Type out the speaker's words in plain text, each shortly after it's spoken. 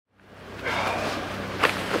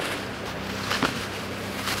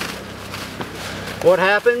What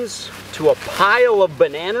happens to a pile of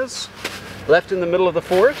bananas left in the middle of the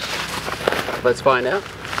forest? Let's find out.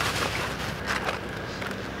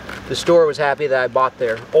 The store was happy that I bought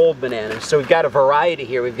their old bananas. So we've got a variety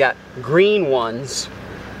here. We've got green ones,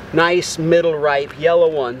 nice middle ripe,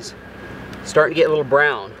 yellow ones, starting to get a little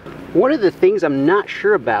brown. One of the things I'm not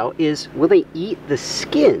sure about is, will they eat the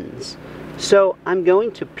skins? So I'm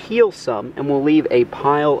going to peel some and we'll leave a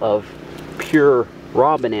pile of pure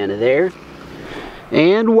raw banana there.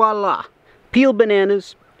 And voila! Peeled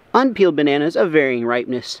bananas, unpeeled bananas of varying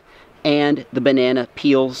ripeness, and the banana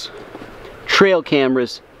peels. Trail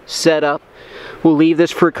cameras set up. We'll leave this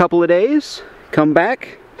for a couple of days, come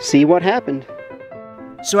back, see what happened.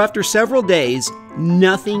 So after several days,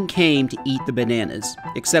 nothing came to eat the bananas,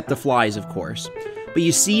 except the flies, of course. But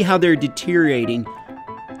you see how they're deteriorating.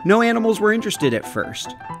 No animals were interested at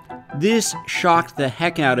first. This shocked the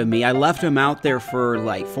heck out of me. I left them out there for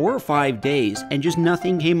like 4 or 5 days, and just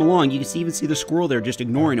nothing came along. You can even see the squirrel there just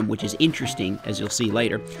ignoring them, which is interesting, as you'll see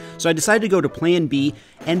later. So I decided to go to plan B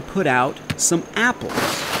and put out some apples.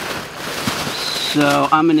 So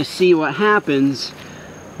I'm gonna see what happens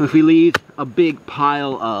if we leave a big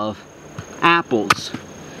pile of apples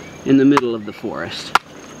in the middle of the forest.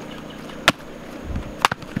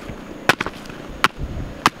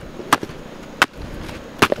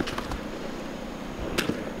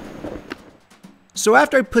 So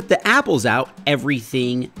after I put the apples out,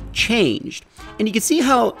 everything changed. And you can see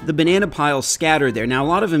how the banana piles scattered there. Now a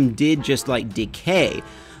lot of them did just like decay,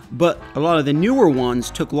 but a lot of the newer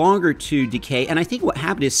ones took longer to decay. And I think what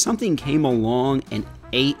happened is something came along and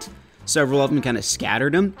ate several of them, kind of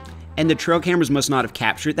scattered them. And the trail cameras must not have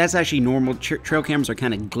captured it. That's actually normal. Trail cameras are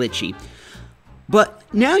kind of glitchy. But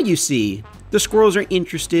now you see the squirrels are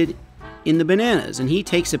interested in the bananas, and he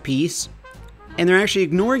takes a piece, and they're actually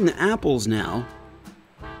ignoring the apples now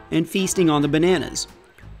and feasting on the bananas.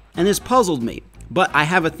 And this puzzled me, but I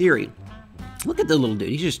have a theory. Look at the little dude,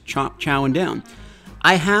 he's just chowing down.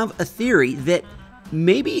 I have a theory that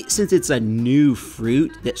maybe since it's a new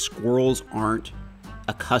fruit that squirrels aren't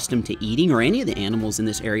accustomed to eating, or any of the animals in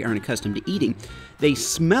this area aren't accustomed to eating, they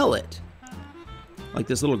smell it, like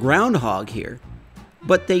this little groundhog here,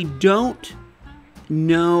 but they don't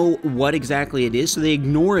know what exactly it is, so they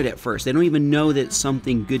ignore it at first. They don't even know that it's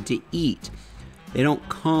something good to eat. They don't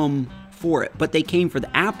come for it, but they came for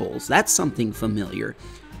the apples. That's something familiar.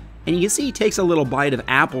 And you can see he takes a little bite of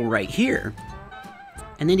apple right here,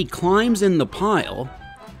 and then he climbs in the pile,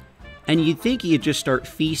 and you'd think he'd just start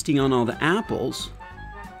feasting on all the apples,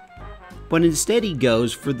 but instead he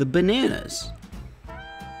goes for the bananas.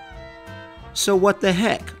 So what the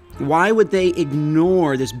heck? Why would they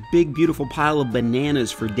ignore this big, beautiful pile of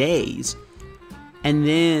bananas for days and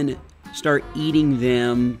then start eating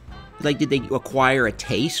them? Like, did they acquire a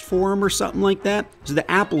taste for them or something like that? So the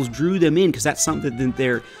apples drew them in because that's something that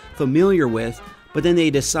they're familiar with, but then they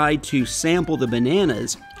decide to sample the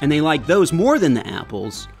bananas, and they like those more than the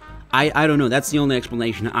apples. I don't know. That's the only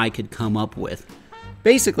explanation I could come up with.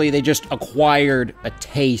 Basically, they just acquired a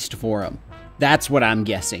taste for them. That's what I'm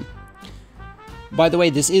guessing. By the way,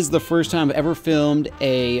 this is the first time I've ever filmed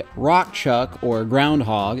a rock chuck or a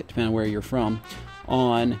groundhog, depending on where you're from,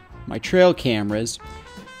 on my trail cameras.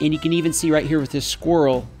 And you can even see right here with this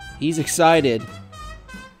squirrel, he's excited,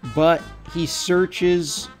 but he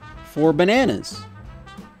searches for bananas.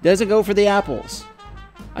 Doesn't go for the apples.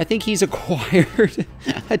 I think he's acquired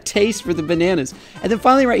a taste for the bananas. And then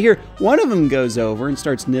finally right here, one of them goes over and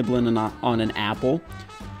starts nibbling on an apple.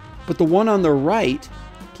 But the one on the right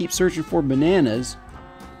keeps searching for bananas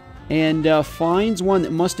and finds one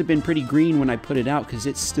that must have been pretty green when I put it out because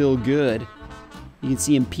it's still good. You can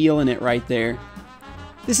see him peeling it right there.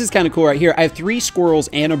 This is kind of cool right here. I have 3 squirrels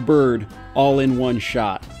and a bird all in one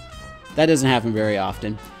shot. That doesn't happen very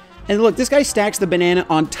often. And look, this guy stacks the banana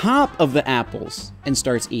on top of the apples and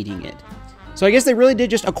starts eating it. So I guess they really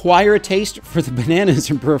did just acquire a taste for the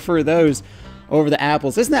bananas and prefer those over the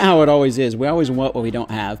apples. Isn't that how it always is? We always want what we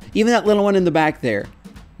don't have. Even that little one in the back there,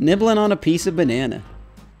 nibbling on a piece of banana.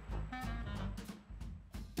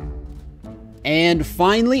 And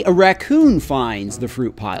finally, a raccoon finds the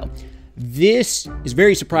fruit pile. This is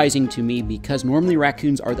very surprising to me because normally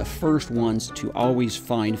raccoons are the first ones to always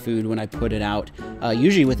find food when I put it out,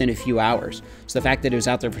 usually within a few hours. So the fact that it was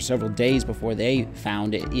out there for several days before they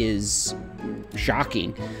found it is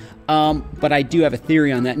shocking. But I do have a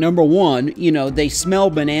theory on that. Number one, you know, they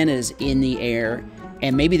smell bananas in the air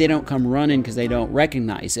and maybe they don't come running because they don't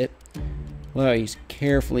recognize it. Well, he's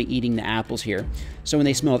carefully eating the apples here. So when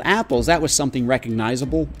they smelled apples, that was something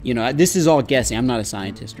recognizable. You know, this is all guessing. I'm not a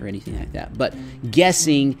scientist or anything like that. But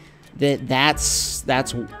guessing that that's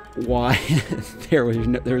why there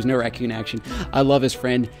was no raccoon action. I love his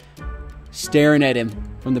friend staring at him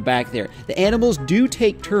from the back there. The animals do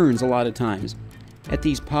take turns a lot of times at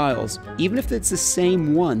these piles. Even if it's the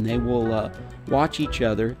same one, they will watch each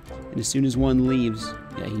other, and as soon as one leaves,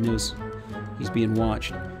 yeah, he knows he's being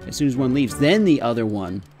watched. As soon as one leaves, then the other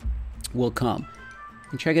one will come.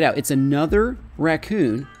 And check it out. It's another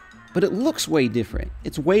raccoon, but it looks way different.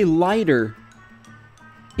 It's way lighter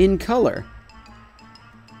in color.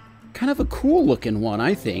 Kind of a cool looking one,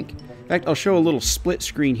 I think. In fact, I'll show a little split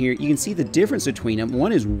screen here. You can see the difference between them.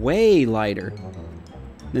 One is way lighter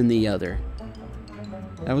than the other.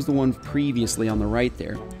 That was the one previously on the right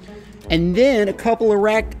there. And then a couple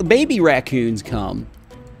of baby raccoons come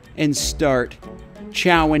and start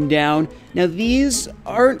chowing down. Now, these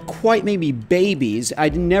aren't quite maybe babies. I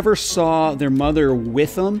never saw their mother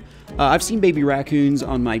with them. I've seen baby raccoons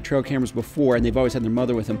on my trail cameras before, and they've always had their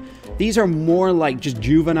mother with them. These are more like just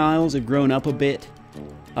juveniles. They've grown up a bit.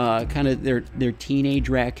 Kind of they're teenage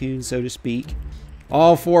raccoons, so to speak.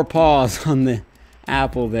 All four paws on the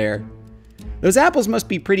apple there. Those apples must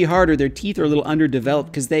be pretty hard, or their teeth are a little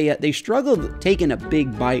underdeveloped, because they struggled taking a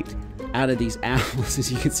big bite out of these apples.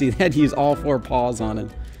 As you can see, they had to use all four paws on them.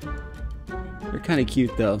 They're kind of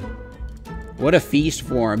cute, though. What a feast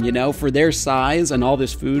for them, you know, for their size and all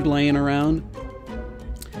this food laying around.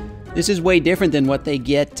 This is way different than what they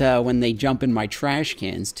get when they jump in my trash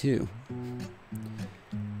cans, too.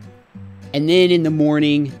 And then in the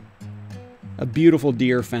morning, a beautiful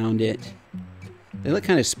deer found it. They look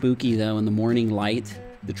kind of spooky, though, in the morning light.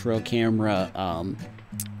 The trail camera, I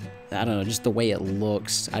don't know, just the way it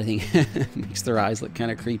looks, I think makes their eyes look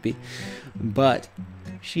kind of creepy. But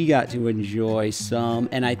she got to enjoy some,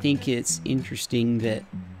 and I think it's interesting that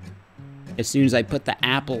as soon as I put the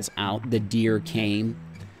apples out, the deer came.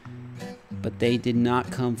 But they did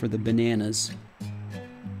not come for the bananas.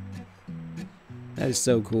 That is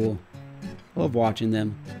so cool. I love watching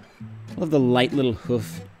them. I love the light little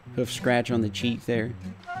hoof scratch on the cheek there.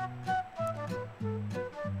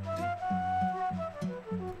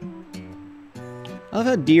 I love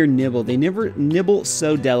how deer nibble. They never nibble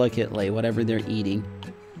so delicately, whatever they're eating.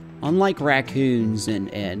 Unlike raccoons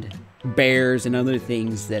and bears and other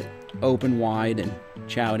things that open wide and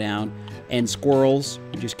chow down. And squirrels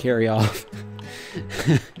who just carry off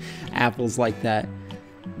apples like that.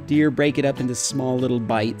 Deer break it up into small little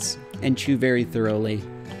bites and chew very thoroughly.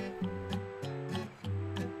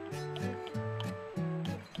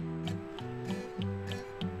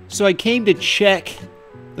 So I came to check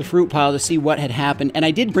the fruit pile to see what had happened, and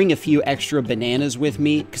I did bring a few extra bananas with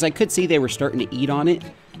me because I could see they were starting to eat on it.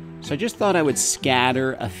 So I just thought I would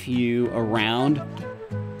scatter a few around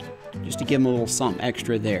just to give them a little something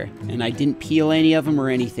extra there. And I didn't peel any of them or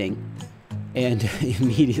anything. And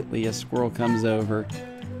immediately a squirrel comes over.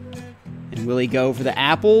 And will he go for the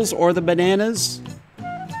apples or the bananas?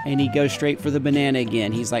 And he goes straight for the banana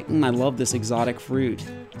again. He's like, I love this exotic fruit.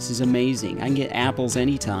 This is amazing. I can get apples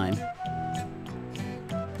anytime.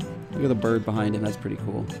 Look at the bird behind him. That's pretty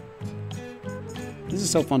cool. This is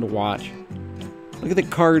so fun to watch. Look at the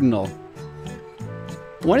cardinal.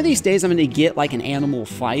 One of these days I'm going to get like an animal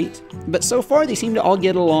fight. But so far they seem to all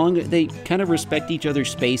get along. They kind of respect each other's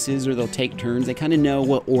spaces, or they'll take turns. They kind of know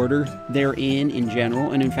what order they're in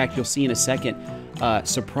general. And in fact, you'll see in a second,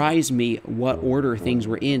 surprise me what order things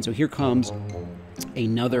were in. So here comes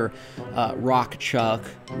another rock chuck,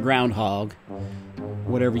 groundhog,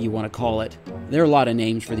 whatever you want to call it. There are a lot of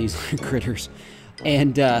names for these critters.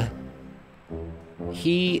 And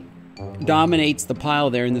he dominates the pile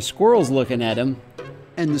there, and the squirrel's looking at him.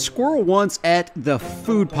 And the squirrel wants at the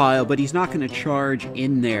food pile, but he's not going to charge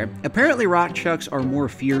in there. Apparently rock chucks are more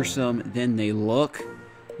fearsome than they look.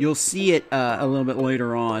 You'll see it a little bit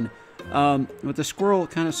later on. But the squirrel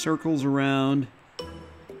kind of circles around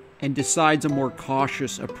and decides a more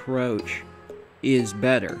cautious approach is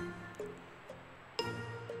better.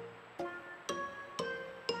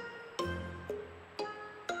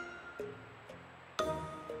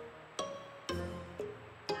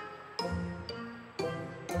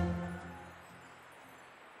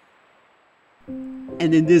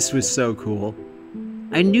 And then this was so cool.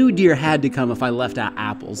 I knew deer had to come if I left out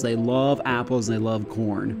apples. They love apples and they love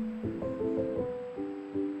corn.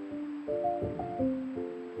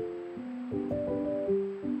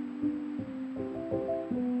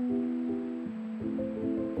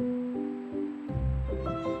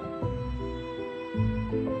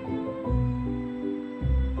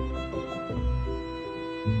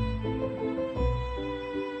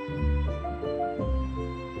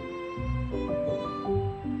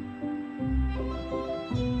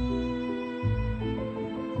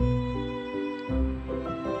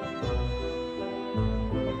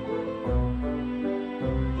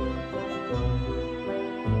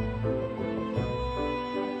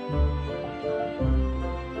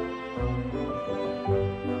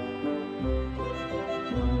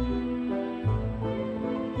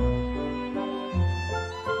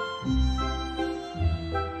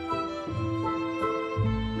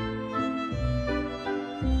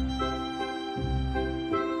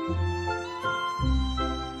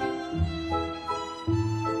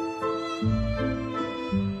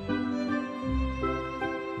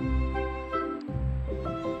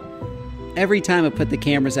 every time I put the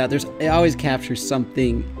cameras out, it always captures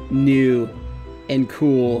something new and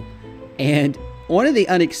cool. And one of the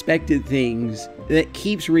unexpected things that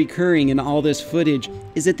keeps recurring in all this footage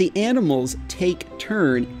is that the animals take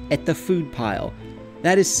turn at the food pile.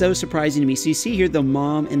 That is so surprising to me. So you see here the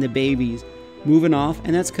mom and the babies moving off,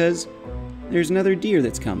 and that's because there's another deer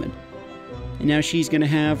that's coming. And now she's going to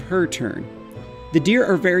have her turn. The deer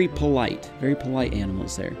are very polite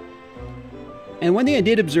animals there. And one thing I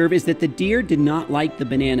did observe is that the deer did not like the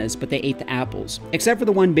bananas, but they ate the apples. Except for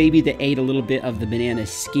the one baby that ate a little bit of the banana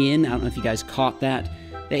skin. I don't know if you guys caught that.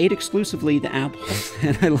 They ate exclusively the apples.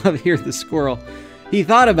 And I love here the squirrel. He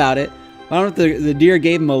thought about it. I don't know if the deer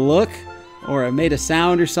gave him a look or it made a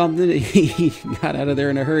sound or something. He got out of there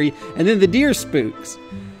in a hurry. And then the deer spooks.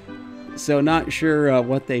 So not sure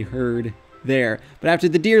what they heard there. But after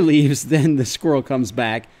the deer leaves, then the squirrel comes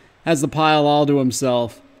back, has the pile all to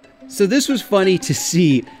himself. So this was funny to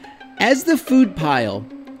see. As the food pile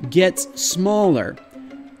gets smaller,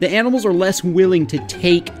 the animals are less willing to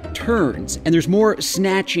take turns, and there's more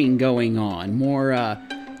snatching going on, more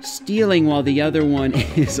stealing while the other one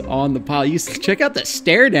is on the pile. You check out the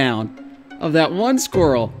stare down of that one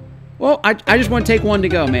squirrel. Well, I just want to take one to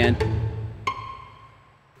go, man.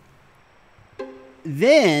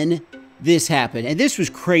 Then this happened, and this was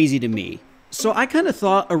crazy to me. So I kind of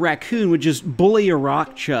thought a raccoon would just bully a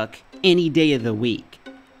rock chuck any day of the week.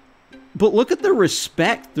 But look at the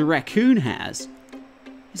respect the raccoon has.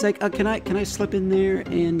 He's like, can I slip in there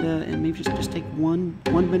and maybe just take one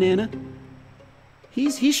banana?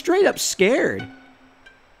 He's straight up scared. And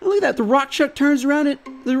look at that. The rock chuck turns around and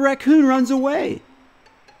the raccoon runs away.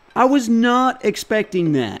 I was not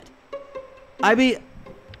expecting that. I mean,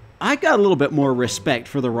 I got a little bit more respect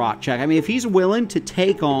for the rock chuck. I mean, if he's willing to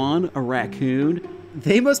take on a raccoon,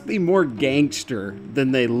 they must be more gangster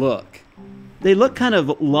than they look. They look kind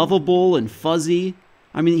of lovable and fuzzy.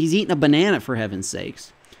 I mean, he's eating a banana, for heaven's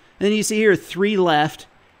sakes. And then you see here 3 left,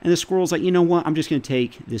 and the squirrel's like, you know what? I'm just going to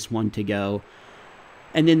take this one to go.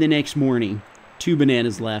 And then the next morning, 2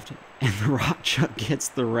 bananas left, and the rock chuck gets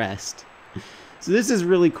the rest. So this is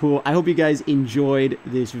really cool. I hope you guys enjoyed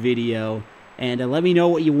this video. And let me know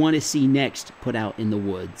what you want to see next put out in the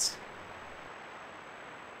woods.